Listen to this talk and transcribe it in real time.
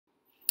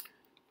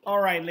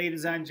Alright,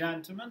 ladies and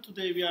gentlemen,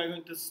 today we are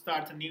going to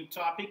start a new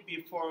topic.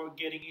 Before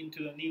getting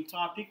into the new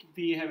topic,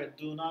 we have a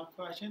do not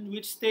question.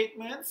 Which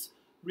statements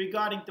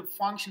regarding the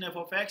function f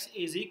of x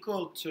is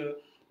equal to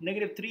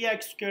negative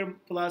 3x squared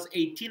plus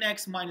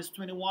 18x minus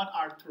 21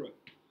 are true?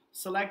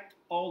 Select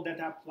all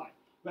that apply.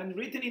 When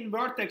written in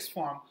vertex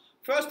form,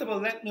 first of all,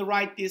 let me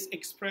write this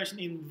expression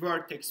in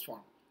vertex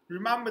form.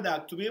 Remember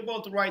that to be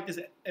able to write this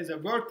as a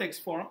vertex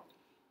form,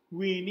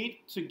 we need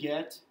to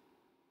get,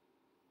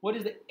 what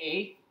is the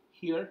a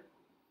here?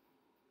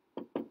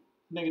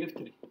 Negative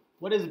 3.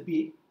 What is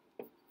b?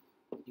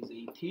 Is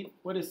 18.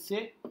 What is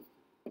c?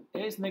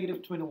 Is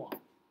negative 21.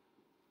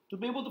 To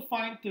be able to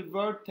find the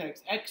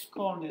vertex, x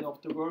coordinate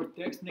of the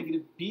vertex,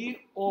 negative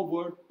b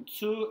over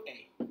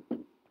 2a.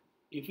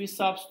 If we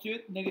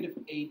substitute negative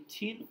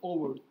 18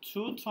 over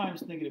 2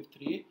 times negative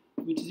 3,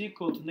 which is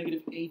equal to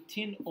negative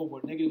 18 over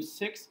negative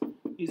 6,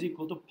 is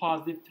equal to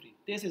positive 3.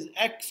 This is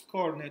x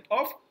coordinate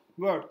of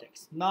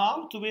vertex.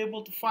 Now, to be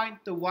able to find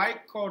the y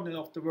coordinate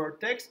of the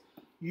vertex,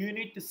 you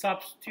need to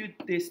substitute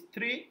this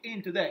 3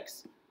 into the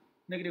x.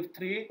 Negative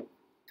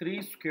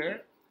 3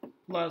 squared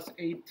plus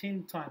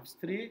 18 times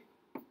 3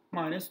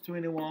 minus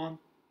 21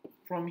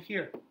 from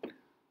here.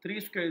 3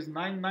 squared is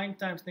 9, 9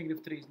 times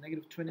negative 3 is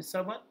negative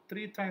 27,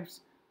 3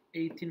 times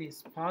 18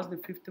 is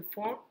positive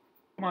 54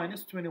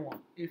 minus 21.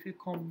 If you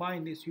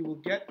combine this, you will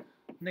get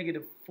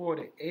negative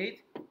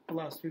 48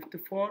 plus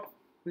 54,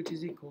 which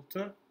is equal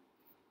to,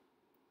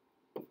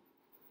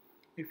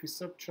 if you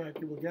subtract,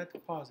 you will get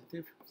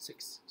positive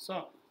 6.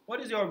 So, what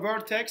is your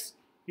vertex?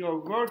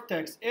 Your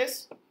vertex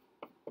is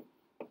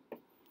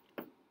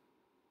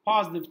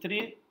positive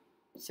 3,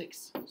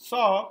 6.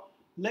 So,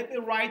 let me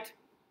write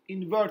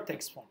in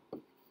vertex form.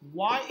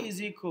 Y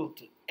is equal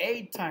to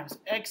 8 times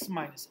x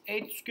minus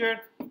 8 squared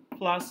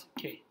plus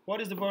k. What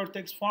is the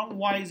vertex form?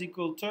 Y is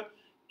equal to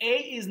a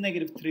is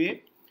negative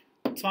 3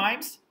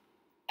 times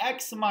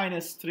x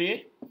minus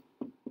 3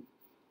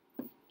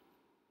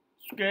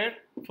 squared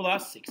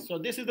plus 6. So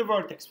this is the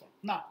vertex form.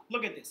 Now,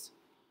 look at this.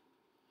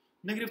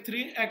 Negative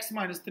 3 x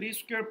minus 3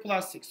 squared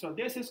plus 6. So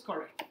this is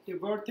correct. The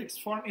vertex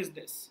form is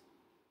this.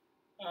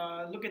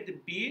 Look at the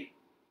b.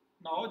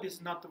 No, this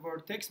is not the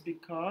vertex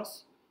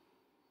because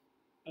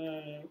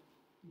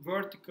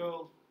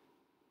vertical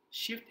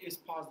shift is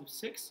positive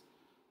 6.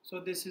 So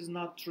this is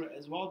not true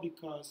as well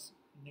because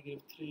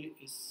negative 3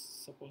 is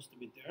supposed to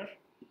be there.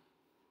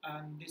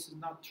 And this is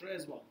not true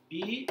as well.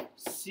 B,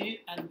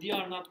 C, and D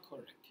are not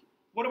correct.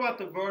 What about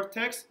the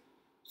vertex?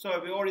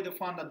 So we already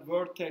found that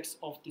vertex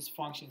of this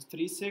function is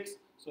 3, 6.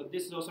 So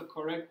this is also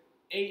correct.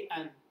 A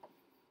and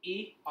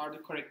E are the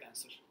correct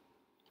answer.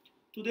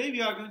 Today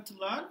we are going to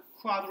learn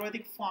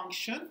quadratic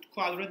function,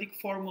 quadratic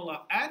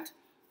formula, and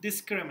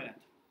discriminant.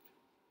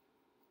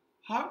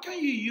 How can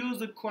you use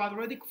the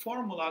quadratic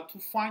formula to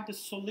find the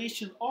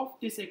solution of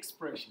this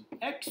expression?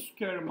 X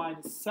squared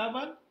minus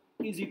 7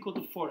 is equal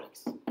to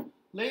 4x.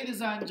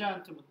 Ladies and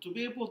gentlemen, to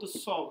be able to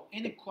solve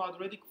any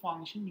quadratic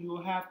function, you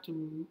have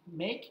to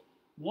make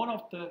one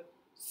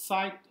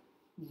side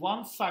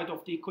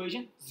of the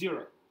equation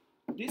 0.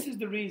 This is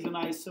the reason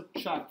I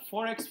subtract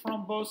 4x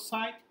from both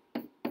sides.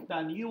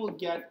 Then you will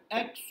get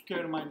x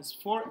squared minus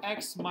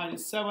 4x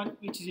minus 7,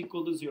 which is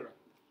equal to 0.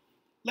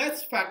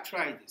 Let's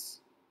factorize this.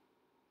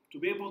 To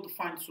be able to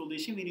find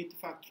solution, we need to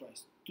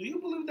factorize. Do you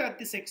believe that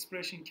this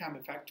expression can be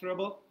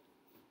factorable?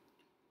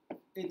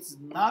 It's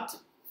not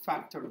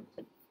factorable.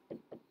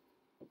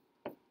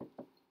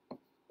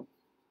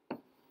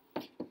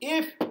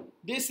 If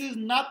this is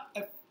not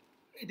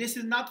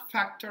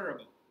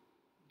factorable,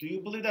 do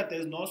you believe that there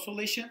is no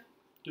solution?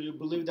 Do you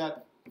believe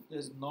that there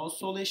is no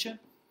solution?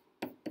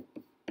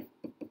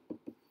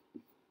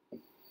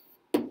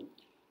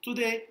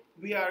 Today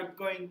we are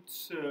going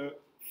to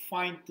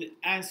find the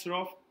answer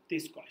of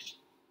this question.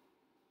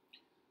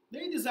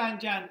 Ladies and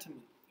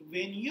gentlemen,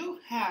 when you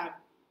have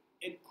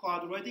a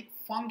quadratic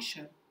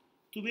function,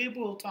 to be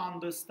able to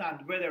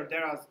understand whether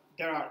there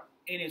are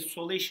any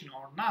solution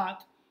or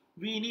not,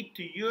 we need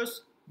to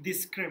use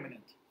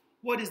discriminant.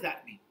 What does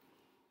that mean?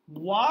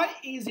 Y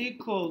is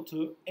equal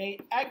to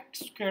ax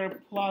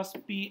squared plus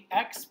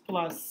bx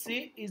plus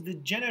c is the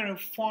general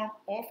form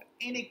of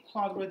any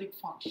quadratic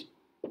function.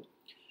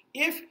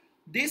 If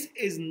this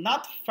is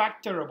not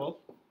factorable,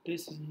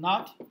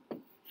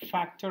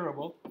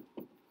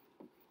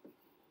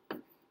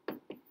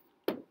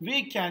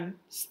 we can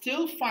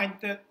still find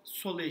the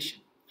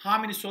solution. How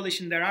many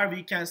solutions there are?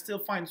 We can still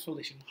find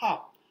solution.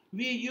 How?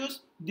 We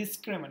use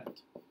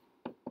discriminant.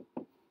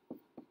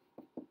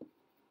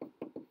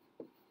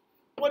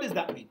 What does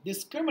that mean?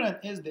 Discriminant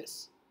is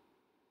this.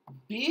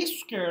 B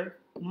squared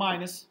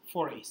minus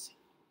 4ac.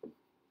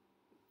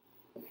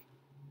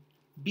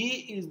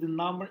 B is the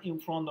number in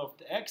front of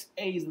the x,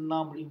 A is the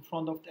number in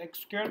front of the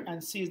x squared,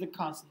 and C is the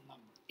constant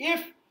number.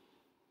 If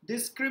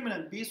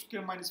discriminant B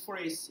squared minus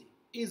 4ac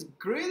is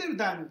greater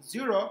than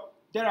 0,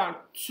 there are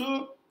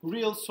two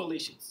real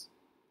solutions.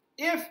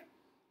 If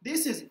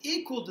this is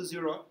equal to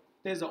 0,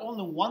 there's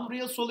only one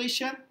real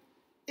solution.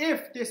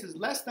 If this is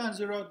less than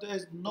 0, there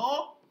is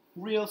no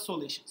real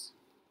solutions.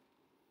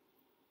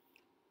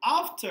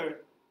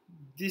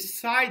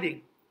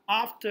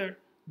 after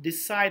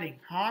deciding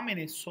how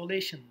many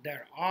solutions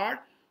there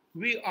are,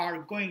 we are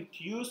going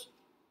to use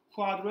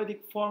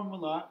quadratic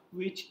formula,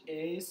 which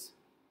is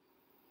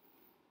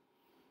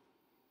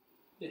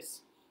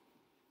this.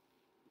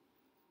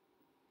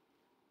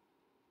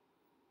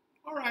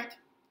 All right,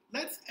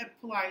 let's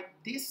apply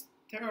this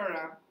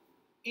theorem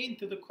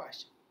into the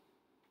question.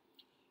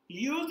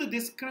 Use the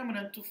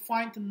discriminant to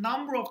find the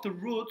number of the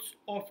roots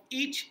of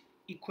each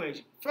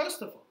equation.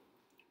 First of all,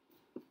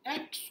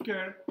 x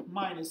squared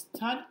minus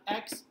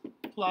 10x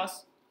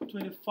plus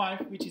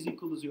 25, which is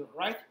equal to 0,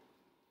 right?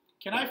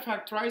 Can I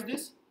factorize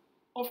this?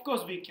 Of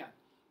course we can.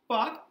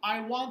 But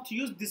I want to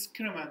use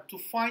discriminant to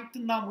find the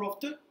number of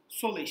the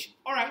solution.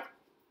 All right,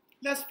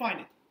 let's find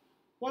it.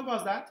 What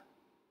was that?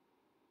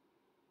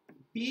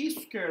 B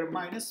squared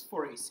minus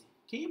 4ac.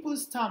 Can you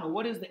please tell me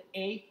what is the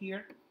a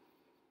here?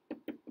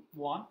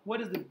 1.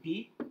 What is the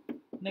b?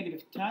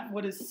 Negative 10.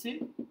 What is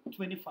c?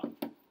 25.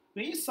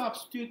 When you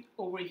substitute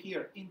over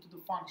here into the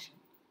function,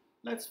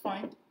 let's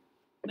find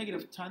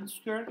negative 10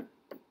 squared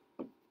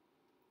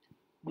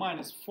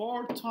minus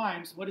 4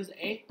 times, what is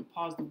a?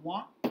 Positive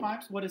 1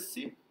 times, what is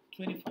c?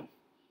 25.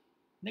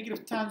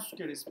 Negative 10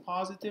 squared is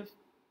positive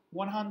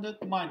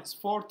 100 minus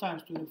 4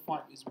 times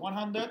 25 is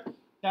 100.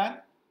 Then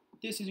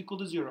this is equal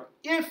to 0.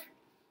 If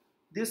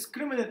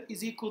discriminant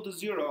is equal to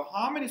 0,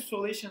 how many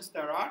solutions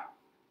there are?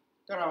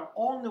 There are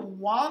only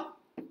one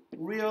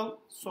real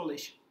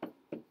solution.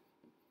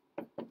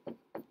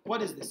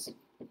 What is this?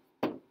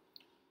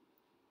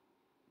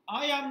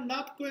 I am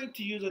not going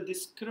to use a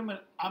discriminant.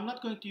 I'm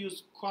not going to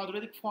use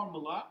quadratic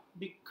formula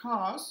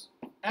because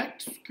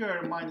x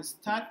squared minus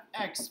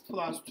 10x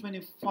plus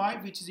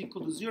 25, which is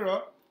equal to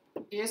 0,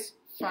 is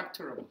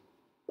factorable.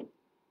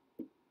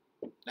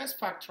 Let's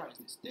factorize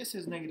this. This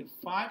is negative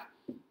 5,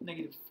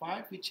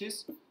 which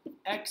is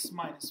x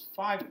minus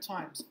 5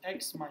 times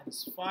x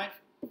minus 5,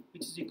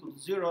 which is equal to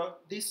 0.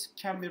 This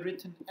can be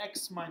written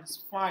x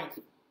minus 5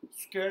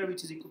 squared,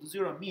 which is equal to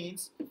 0,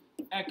 means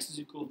x is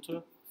equal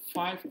to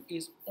 5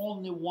 is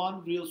only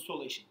one real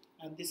solution,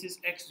 and this is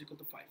x is equal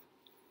to 5.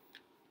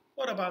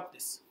 What about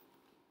this?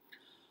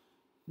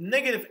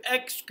 Negative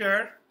x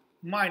squared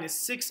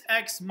minus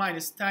 6x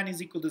minus 10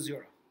 is equal to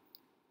 0.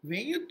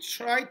 When you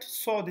try to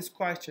solve this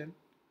question,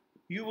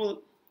 you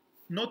will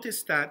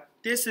notice that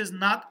this is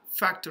not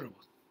factorable.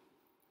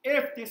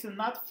 If this is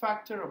not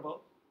factorable,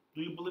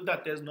 do you believe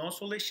that there's no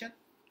solution?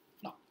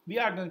 No. We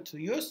are going to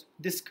use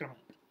discriminant.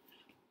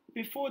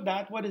 Before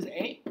that, what is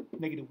a?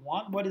 Negative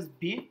 1. What is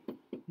b?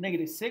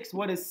 Negative 6.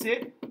 What is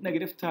c?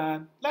 Negative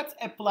 10. Let's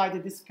apply the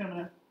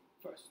discriminant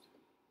first.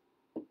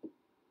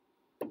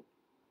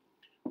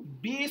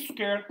 B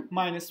squared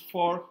minus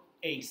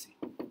 4ac.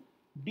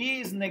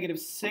 B is negative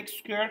 6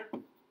 squared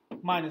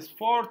minus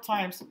 4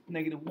 times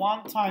negative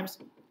 1 times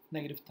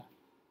negative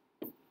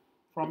 10.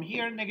 From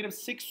here, negative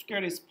 6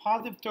 squared is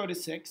positive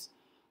 36.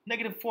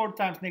 Negative 4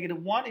 times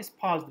negative 1 is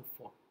positive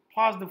 4.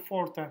 Positive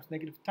 4 times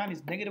negative 10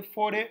 is negative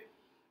 40.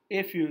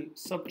 If you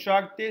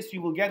subtract this,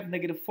 you will get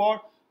negative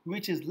 4,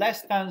 which is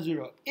less than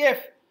 0.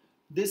 If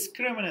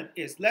discriminant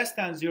is less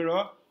than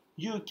 0,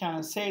 you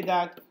can say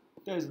that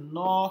there is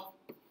no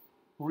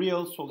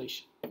real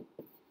solution.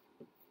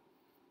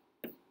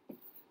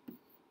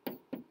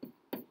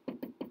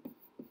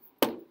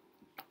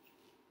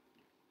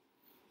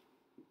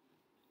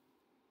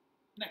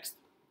 Next,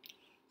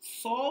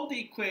 solve the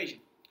equation.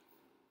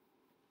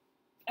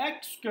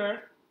 X squared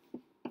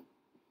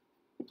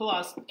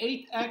plus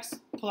 8x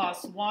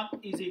plus 1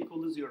 is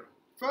equal to 0.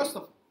 First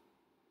of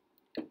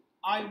all,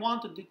 I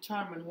want to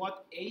determine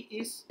what a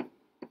is,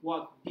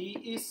 what b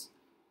is,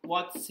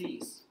 what c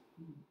is.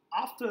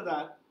 After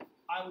that,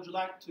 I would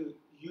like to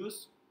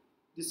use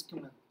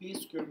discriminant b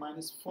squared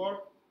minus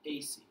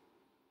 4ac.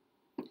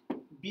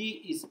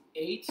 b is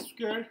 8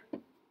 squared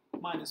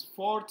minus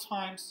 4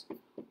 times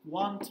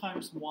 1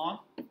 times 1.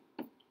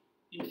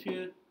 If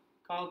you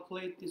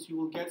calculate this, you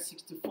will get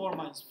 64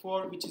 minus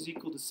 4, which is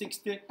equal to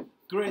 60,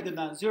 greater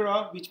than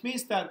 0, which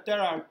means that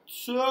there are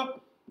two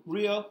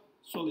real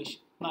solutions.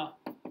 Now,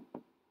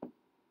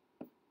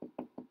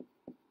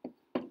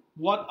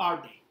 what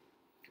are they?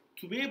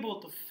 To be able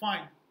to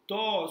find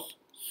those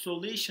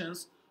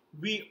solutions,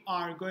 we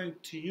are going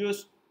to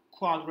use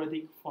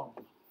quadratic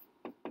formula.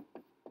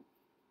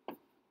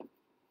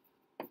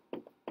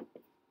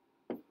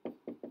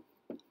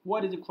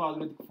 What is the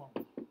quadratic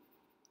formula?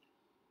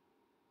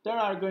 There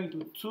are going to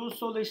be two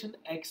solutions,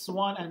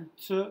 x1 and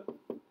 2.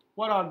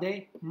 What are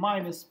they?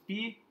 Minus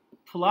b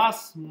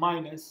plus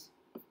minus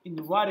in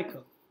the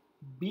radical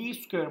b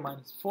squared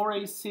minus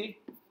 4ac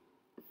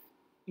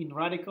in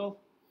radical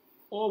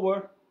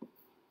over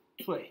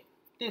 2a.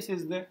 This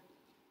is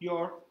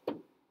your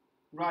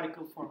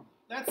radical formula.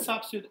 Let's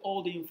substitute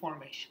all the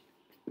information.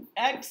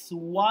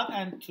 x1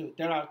 and 2.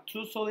 There are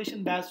two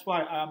solutions. That's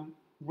why I'm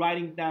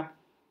writing them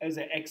as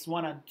a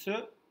x1 and 2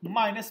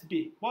 minus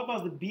b. What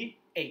was the b?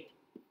 8.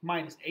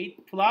 Minus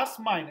 8 plus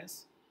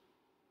minus.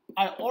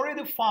 I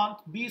already found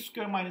b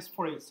squared minus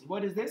 4ac.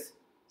 What is this?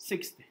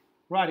 60.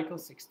 Radical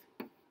 60.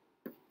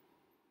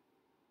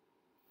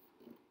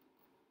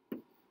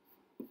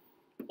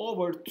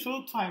 over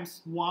 2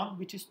 times 1,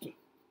 which is 2.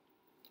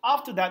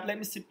 After that, let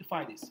me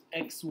simplify this.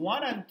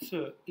 X1 and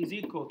 2 is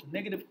equal to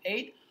negative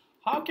 8.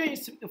 How can you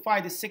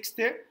simplify the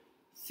 60?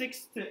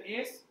 60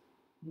 is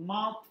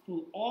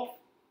multiple of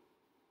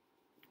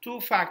 2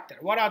 factor.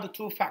 What are the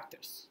 2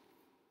 factors?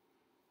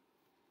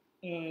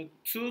 2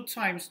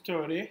 times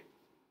 30,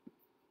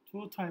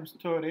 2 times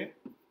 30,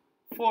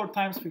 4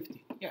 times 15.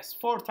 Yes,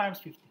 4 times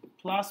 15,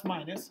 plus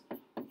minus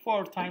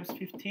 4 times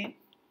 15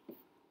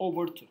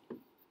 over 2.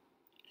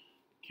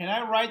 Can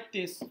I write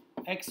this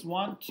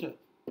x1 to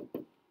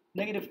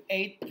negative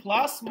 8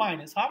 plus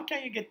minus? How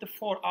can you get the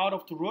 4 out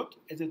of the root?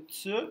 Is it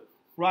 2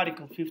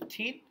 radical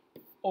 15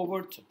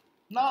 over 2?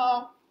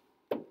 Now,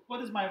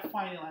 what is my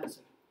final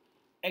answer?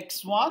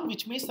 X1,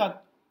 which means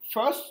that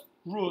first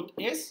root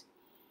is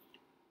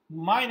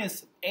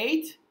minus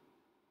 8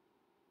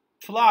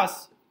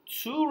 plus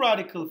 2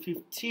 radical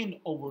 15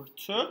 over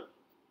 2.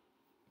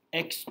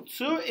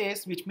 X2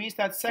 is, which means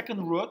that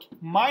second root,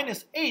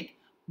 minus 8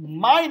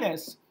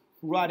 minus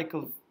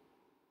radical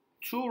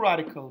 2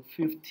 radical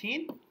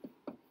 15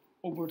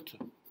 over 2.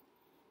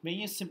 When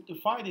you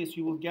simplify this,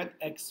 you will get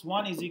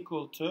x1 is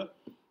equal to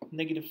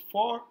negative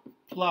 4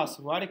 plus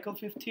radical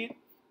 15.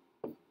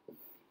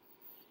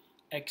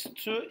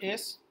 X2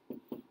 is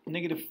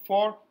negative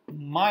 4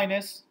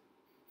 minus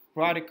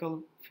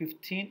radical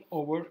 15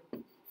 over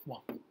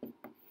 1.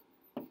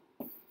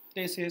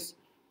 This is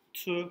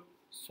 2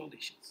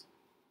 solutions.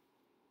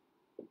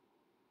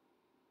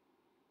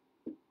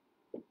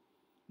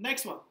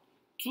 Next one.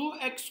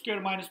 2x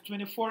squared minus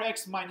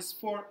 24x minus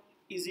 4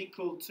 is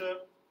equal to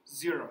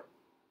 0.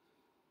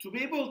 To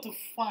be able to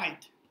find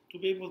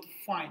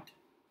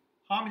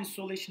how many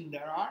solutions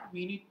there are,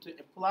 we need to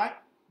apply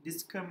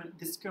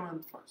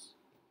discriminant first.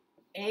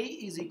 A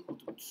is equal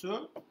to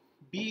 2,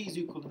 B is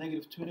equal to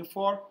negative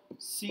 24,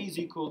 C is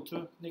equal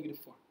to negative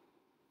 4.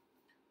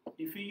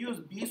 If you use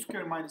b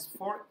squared minus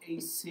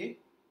 4ac,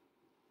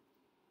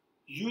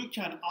 you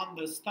can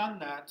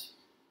understand that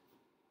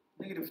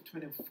negative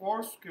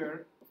 24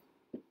 squared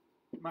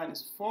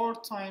minus 4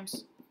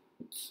 times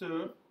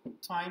 2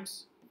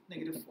 times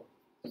negative 4.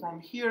 From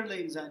here,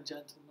 ladies and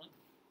gentlemen,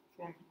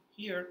 from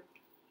here,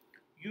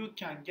 you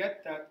can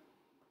get that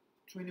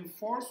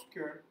 24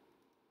 squared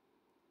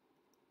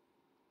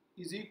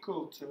is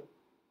equal to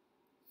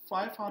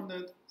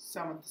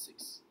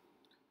 576.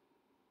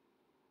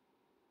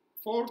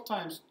 4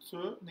 times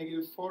 2,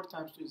 negative 4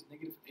 times 2 is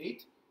negative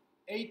 8.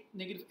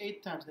 Negative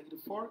 8 times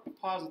negative 4,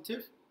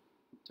 positive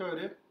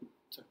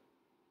 32.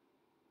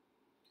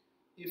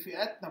 If you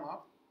add them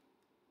up,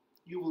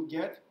 you will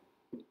get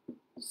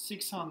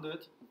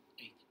 608.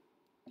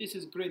 This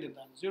is greater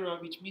than 0,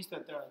 which means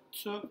that there are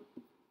 2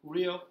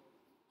 real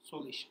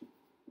solutions.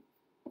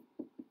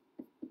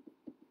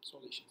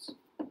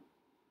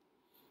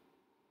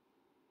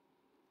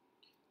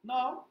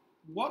 Now,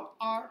 what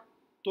are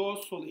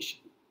those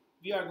solutions?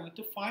 We are going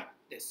to find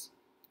this.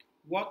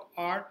 What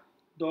are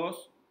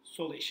those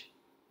solutions?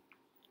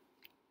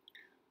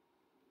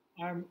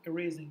 I'm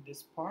erasing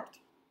this part.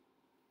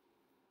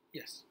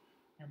 Yes,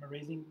 I'm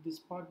erasing this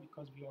part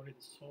because we already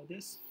saw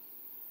this.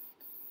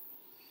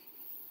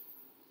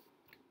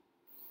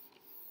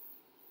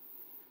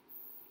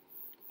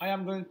 I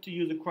am going to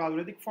use the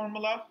quadratic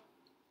formula.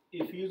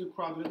 If you use the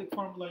quadratic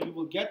formula, you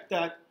will get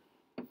that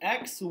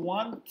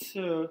x1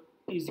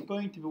 is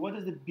going to be, what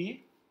is it,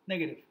 b?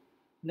 Negative.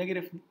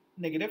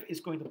 Negative is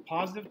going to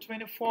positive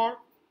 24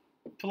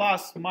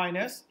 plus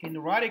minus in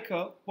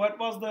radical. What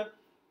was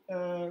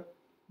the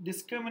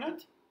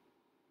discriminant?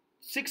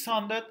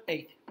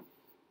 608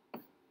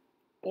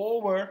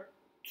 over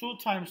 2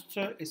 times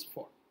 2 is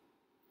 4.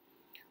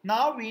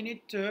 Now we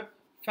need to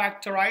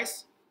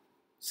factorize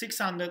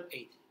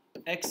 608.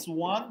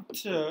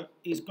 x1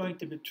 is going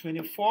to be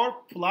 24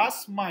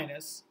 plus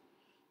minus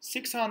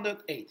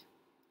 608.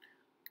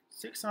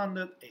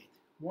 608.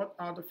 What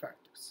are the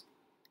factors?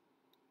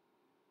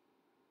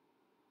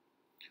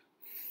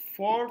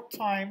 4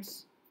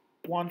 times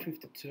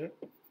 152.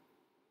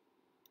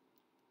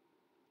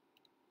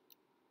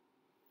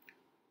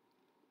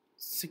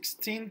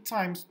 16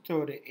 times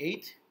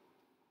 38.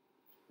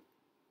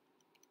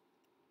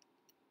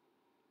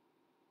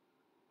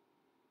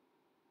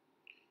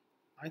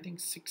 I think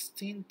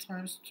 16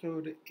 times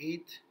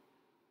 38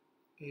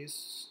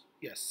 is,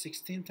 yes,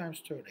 16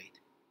 times 38.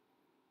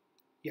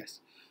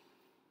 Yes.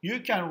 You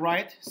can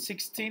write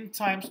 16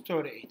 times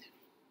 38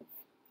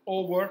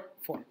 over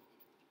 4.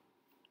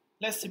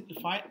 Let's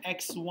simplify.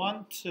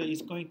 x1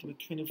 is going to be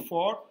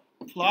 24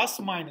 plus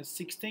minus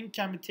 16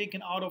 can be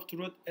taken out of the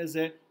root as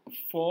a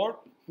 4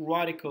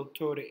 radical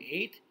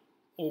 38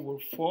 over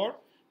 4.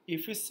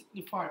 If you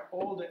simplify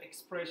all the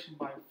expression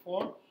by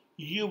 4,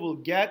 you will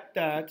get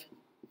that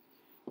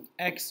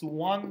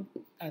x1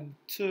 and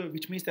 2,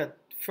 which means that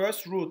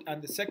first root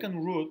and the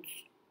second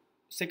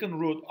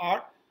root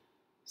are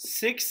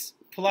 6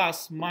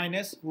 plus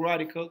minus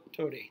radical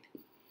 38.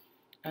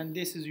 And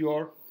this is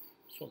your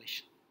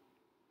solution.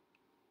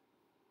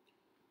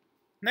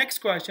 Next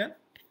question.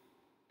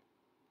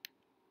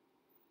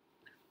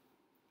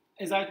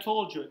 As I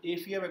told you,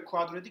 if you have a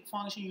quadratic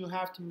function, you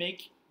have to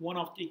make one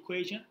of the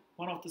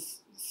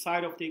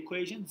side of the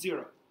equation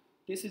 0.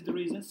 This is the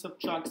reason.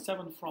 Subtract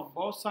 7 from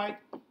both sides.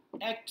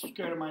 X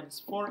squared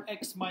minus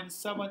 4x minus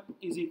 7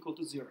 is equal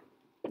to 0.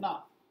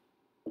 Now,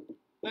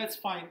 let's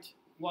find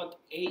what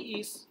A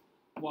is,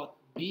 what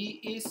B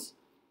is,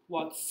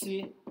 what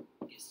C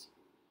is.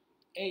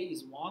 A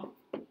is 1,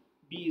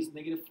 B is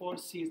 -4,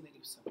 C is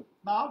 -7.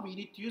 Now we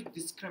need to use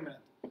discriminant.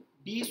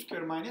 B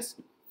squared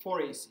minus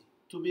 4AC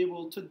to be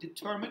able to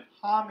determine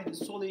how many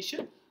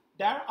solutions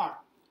there are.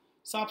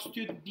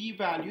 Substitute B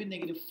value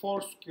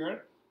 -4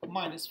 squared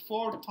minus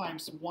 4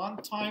 times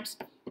 1 times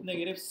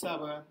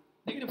 -7.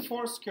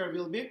 -4 squared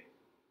will be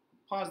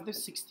positive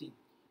 16.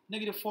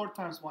 -4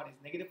 times 1 is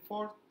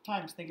 -4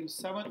 times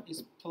 -7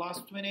 is plus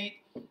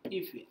 28.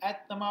 If you add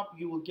them up,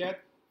 you will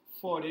get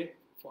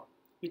 44,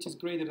 which is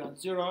greater than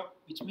 0,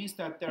 which means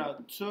that there are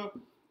two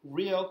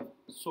real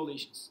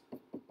solutions.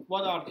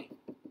 What are they?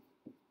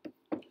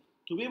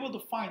 To be able to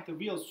find the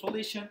real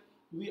solution,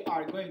 we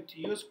are going to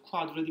use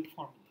quadratic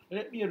formula.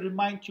 Let me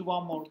remind you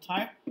one more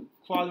time.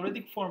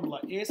 Quadratic formula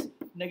is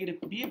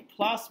 -b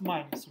plus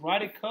minus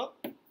radical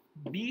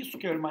b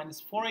squared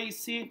minus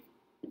 4ac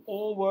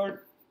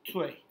over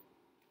 2a.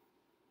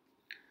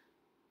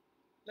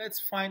 Let's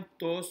find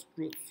those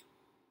roots.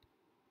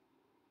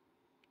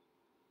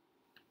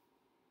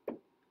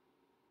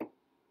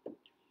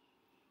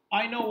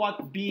 I know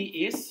what b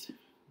is.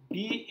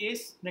 B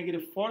is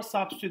 -4,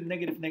 substitute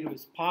negative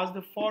is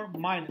positive 4,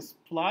 minus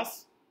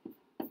plus.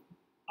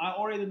 I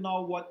already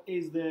know what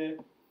is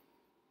the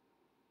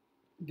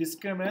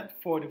discriminant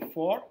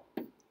 44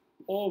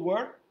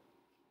 over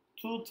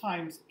 2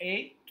 times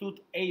a.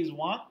 2a is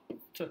 1,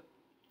 2.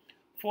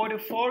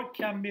 44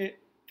 can be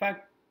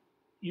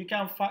you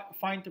can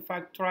find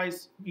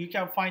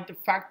the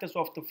factors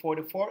of the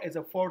 44 as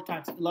a 4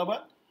 times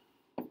 11.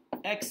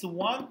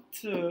 x1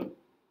 to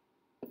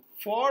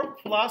 4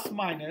 plus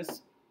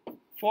minus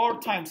 4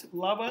 times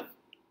 11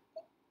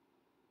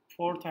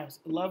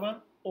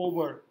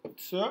 over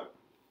 2.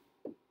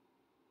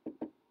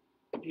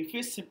 If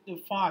we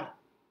simplify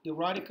the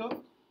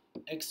radical,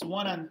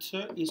 x1 and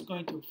 2 is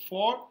going to be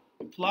 4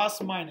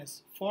 plus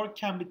minus 4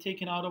 can be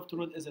taken out of the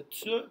root as a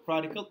 2,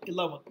 radical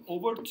 11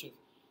 over 2.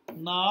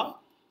 Now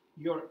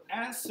your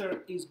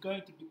answer is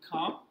going to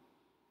become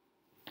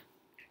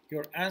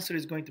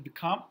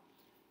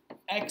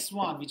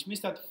x1, which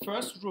means that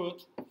first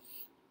root,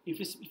 if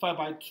we simplify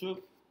by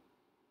 2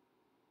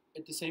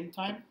 at the same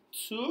time,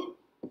 2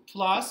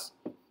 plus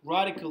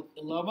radical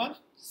 11,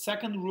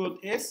 second root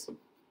is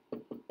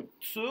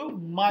 2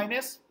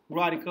 minus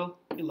radical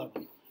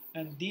 11,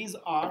 and these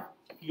are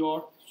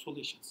your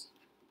solutions.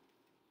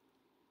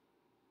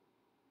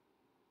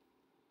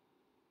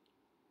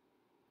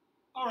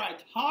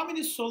 Alright, how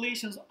many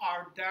solutions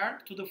are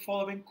there to the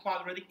following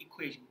quadratic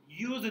equation?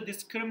 Use the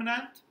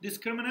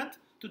discriminant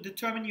to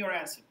determine your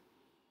answer.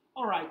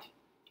 Alright,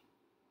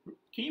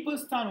 can you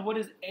please tell me what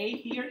is A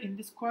here in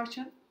this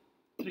question?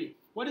 3.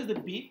 What is the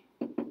B?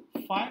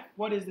 5.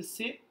 What is the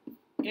C?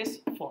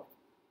 Is 4.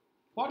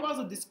 What was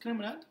the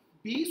discriminant?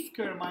 B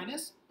squared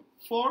minus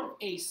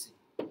 4AC.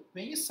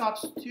 When you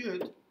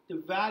substitute the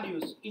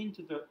values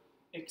into the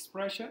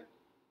expression,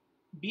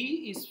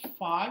 B is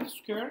 5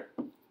 squared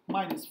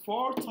minus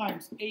 4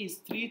 times A is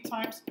 3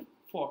 times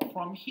 4.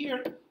 From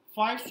here,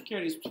 5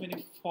 squared is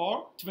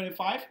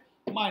 25,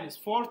 minus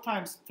 4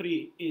 times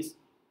 3 is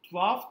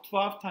 12,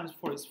 12 times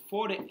 4 is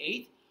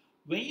 48.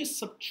 When you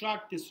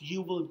subtract this,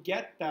 you will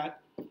get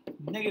that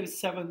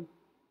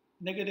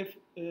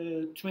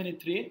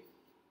 -23,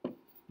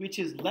 which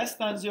is less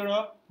than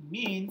 0,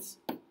 means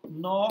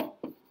no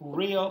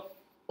real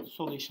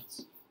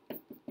solutions.